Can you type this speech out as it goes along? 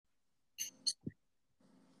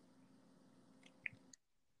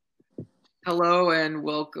Hello and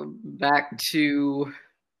welcome back to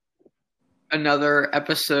another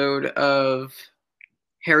episode of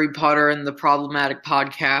Harry Potter and the Problematic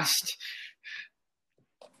Podcast.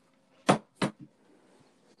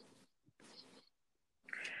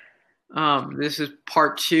 This is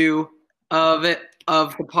part 2 of the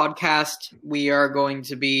podcast. We are going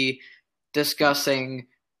to be discussing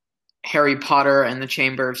Harry Potter and the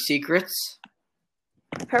Chamber of Secrets.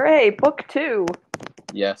 Hooray, book 2.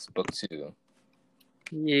 Yes, book 2.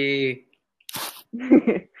 Yay.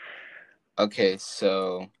 Okay,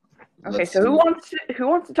 so who wants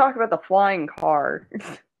to talk about the flying car?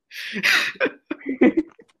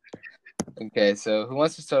 Okay, so who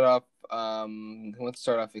wants to start off?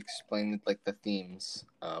 Explaining like the themes?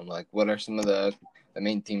 Like what are some of the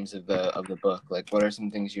main themes of the book? Like what are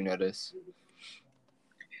some things you notice?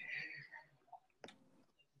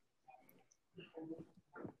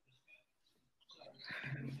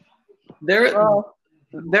 There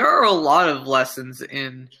are a lot of lessons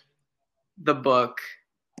in the book.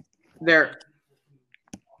 There's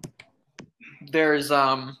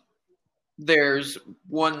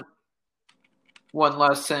one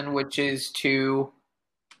lesson, which is to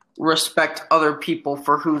respect other people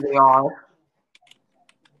for who they are,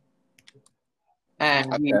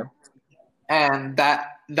 and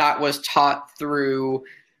that was taught through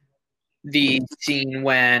the scene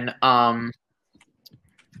when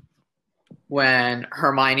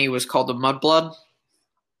Hermione was called a mudblood.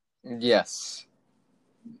 Yes.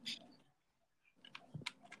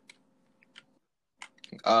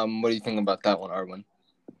 What do you think about that one, Arwen?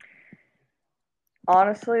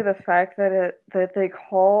 Honestly, the fact that it's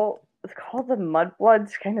called the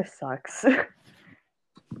Mudbloods kind of sucks.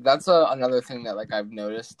 That's another thing that like I've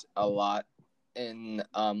noticed a lot in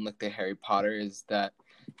like the Harry Potter is that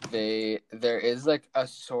there is like a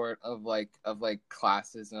sort of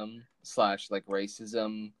classism / like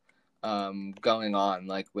racism going on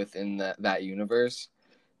like within that universe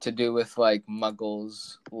to do with like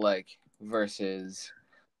muggles like versus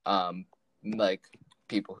like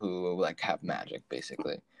people who like have magic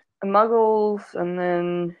basically. Muggles and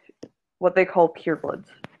then what they call purebloods.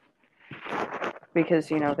 Because,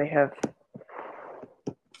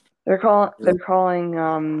 they're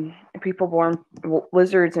calling people born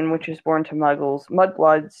wizards and witches born to muggles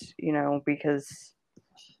mudbloods, because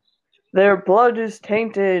their blood is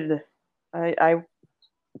tainted. I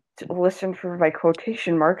listen for my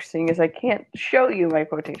quotation marks, seeing as I can't show you my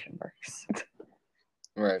quotation marks.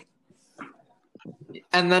 Right.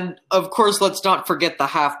 And then, of course, let's not forget the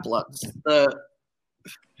Half-Bloods,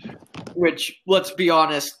 which, let's be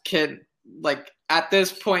honest, at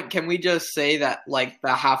this point, can we just say that, like,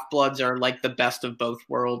 the Half-Bloods are, like, the best of both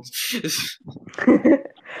worlds?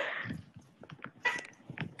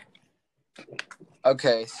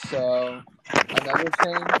 Okay, so another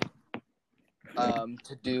thing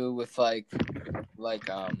to do with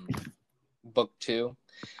book 2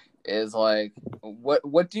 is like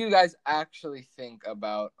what do you guys actually think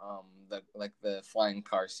about the flying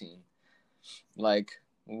car scene? Like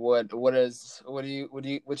what's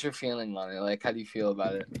your feeling on it? Like how do you feel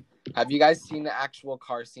about it? Have you guys seen the actual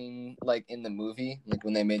car scene like in the movie, like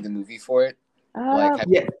when they made the movie for it?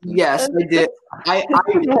 Yes, I did.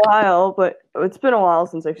 It's been a while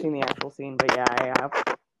since I've seen the actual scene, but yeah, I have.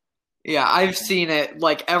 Yeah, I've seen it.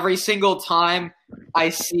 Like every single time I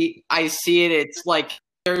see it, it's like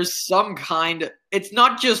there's some kind. It's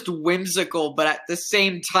not just whimsical, but at the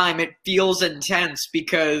same time, it feels intense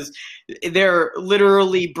because they're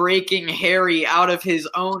literally breaking Harry out of his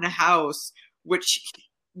own house, which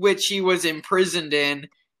he was imprisoned in,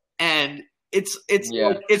 and it's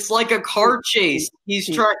like a car chase. They're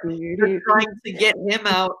trying to get him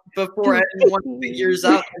out before anyone figures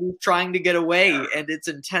out that he's trying to get away, and it's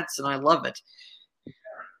intense, and I love it.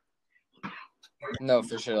 No,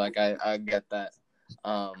 for sure. Like I get that.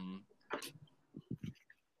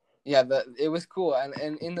 Yeah, it was cool, and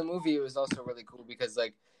in the movie it was also really cool because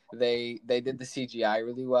like they did the CGI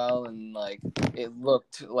really well, and like it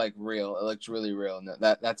looked like real. It looked really real, and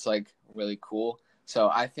that's like really cool. So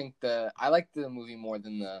I think I liked the movie more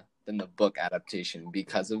than the book adaptation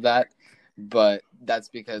because of that. But that's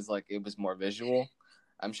because like it was more visual.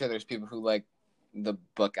 I'm sure there's people who like the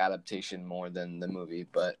book adaptation more than the movie,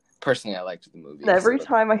 but personally I liked the movie. Every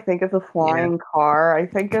time I think of the flying car, I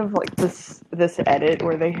think of like this edit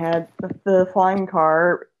where they had the flying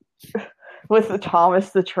car with the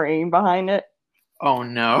Thomas the Train behind it. Oh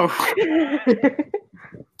no.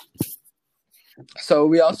 So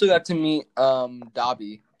we also got to meet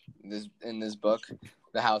Dobby in this book,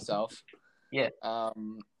 the house elf. Yeah.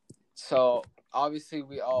 So obviously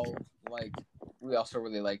we all like we also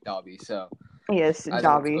really like Dobby. So Yes, I think it's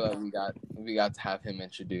Dobby. good we got to have him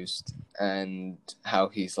introduced and how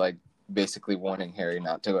he's like basically warning Harry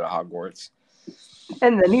not to go to Hogwarts.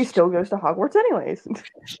 And then he still goes to Hogwarts anyways.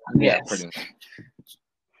 Yeah, Yes. pretty much.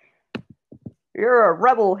 You're a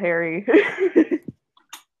rebel, Harry.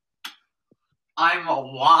 I'm a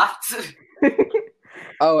what?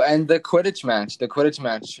 Oh, and the Quidditch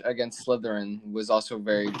match against Slytherin was also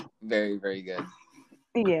very, very, very good.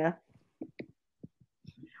 Yeah.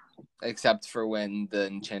 Except for when the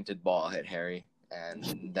enchanted ball hit Harry,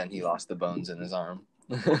 and then he lost the bones in his arm.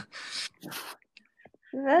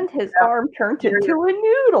 Then his arm turned into a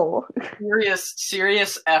noodle.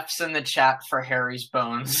 Serious F's in the chat for Harry's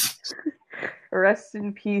bones. Rest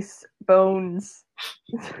in peace, bones.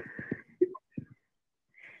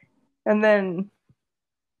 And then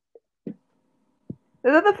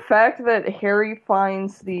the fact that Harry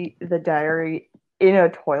finds the diary in a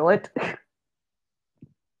toilet.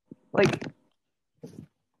 Like,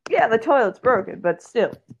 yeah, the toilet's broken, but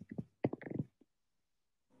still.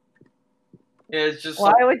 It's just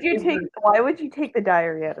Why would you take the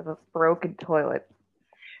diary out of a broken toilet?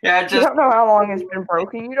 Yeah, You just don't know how long it's been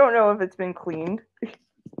broken. You don't know if it's been cleaned.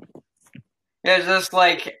 just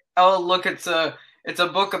like, oh look, it's a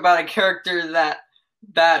book about a character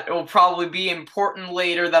that will probably be important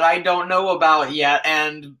later that I don't know about yet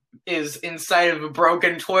and is inside of a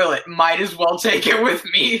broken toilet. Might as well take it with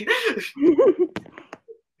me.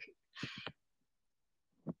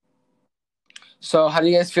 So, how do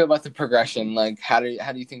you guys feel about the progression? Like, how do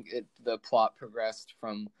you think the plot progressed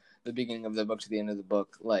from the beginning of the book to the end of the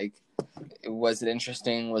book? Like, was it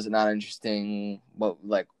interesting? Was it not interesting? What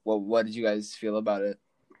did you guys feel about it?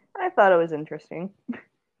 I thought it was interesting.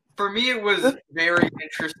 For me, it was very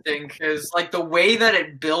interesting because, like, the way that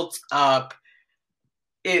it built up,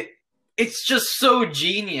 it's just so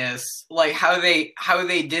genius. Like how they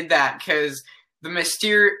did that, because the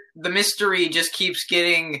mystery just keeps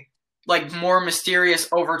getting like more mysterious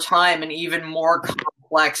over time and even more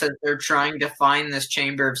complex as they're trying to find this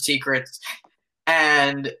Chamber of Secrets.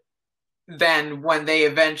 And then when they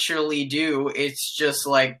eventually do, it's just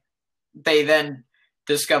like they then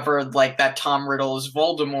discovered like that Tom Riddle is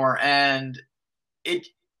Voldemort, and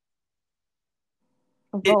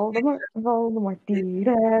Voldemort, Voldemort.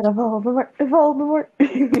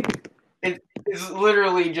 it's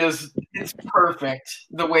literally just, it's perfect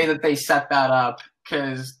the way that they set that up,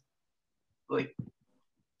 because like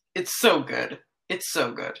it's so good. It's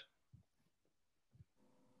so good.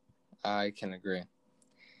 I can agree.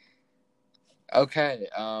 Okay.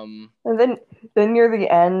 And then near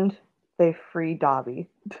the end, they free Dobby.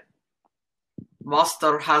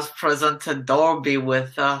 Master has presented Dobby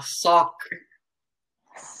with a sock.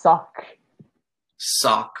 Sock.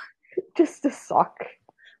 Sock. Just a sock.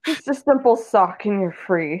 Just a simple sock and you're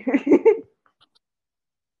free.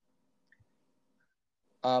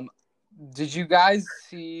 Did you guys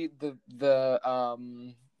see the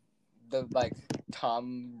like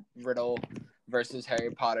Tom Riddle versus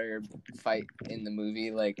Harry Potter fight in the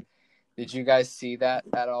movie? Like, did you guys see that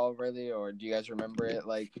at all, really, or do you guys remember it,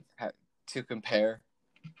 like, to compare?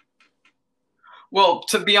 Well,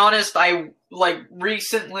 to be honest, I like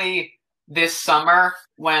recently this summer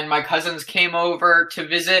when my cousins came over to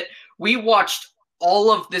visit, we watched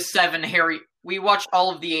all of we watched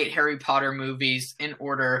all of the 8 Harry Potter movies in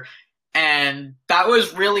order, and that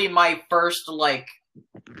was really my first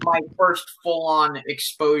full-on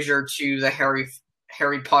exposure to the Harry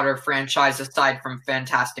Potter franchise aside from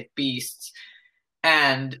Fantastic Beasts.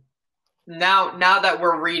 And now that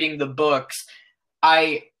we're reading the books,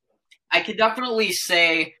 I could definitely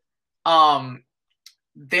say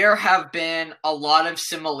there have been a lot of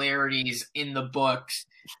similarities in the books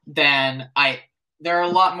there are a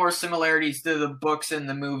lot more similarities to the books and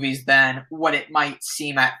the movies than what it might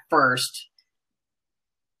seem at first.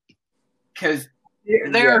 Because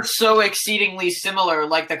they are so exceedingly similar,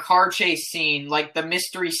 like the car chase scene, like the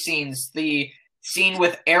mystery scenes, the scene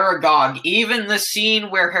with Aragog, even the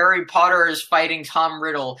scene where Harry Potter is fighting Tom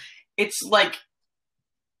Riddle. It's like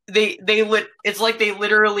it's like they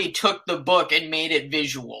literally took the book and made it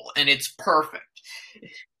visual, and it's perfect.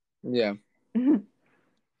 Yeah.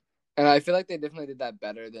 And I feel like they definitely did that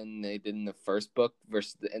better than they did in the first book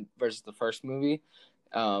versus the first movie.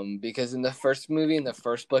 Because in the first movie, in the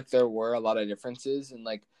first book, there were a lot of differences in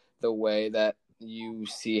like the way that you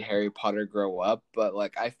see Harry Potter grow up. But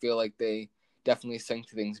like I feel like they definitely synced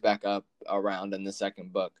things back up around in the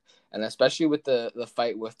second book. And especially with the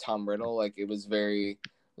fight with Tom Riddle, like it was very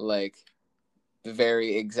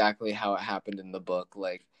exactly how it happened in the book.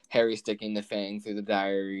 Like Harry sticking the fang through the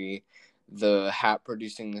diary, the hat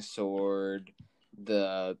producing the sword,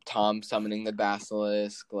 the Tom summoning the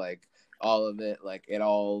basilisk, like all of it, like it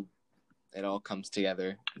all comes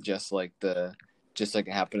together just like it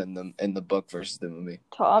happened in the book versus the movie.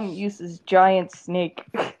 Tom uses giant snake.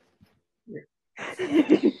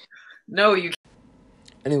 No, you.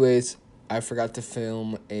 Anyways, I forgot to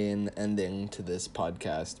film an ending to this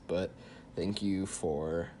podcast, but thank you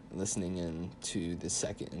for listening in to the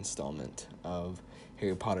second installment of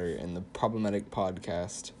Harry Potter and the Problematic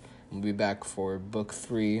Podcast. We'll be back for Book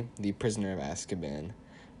 3, The Prisoner of Azkaban,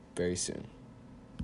 very soon.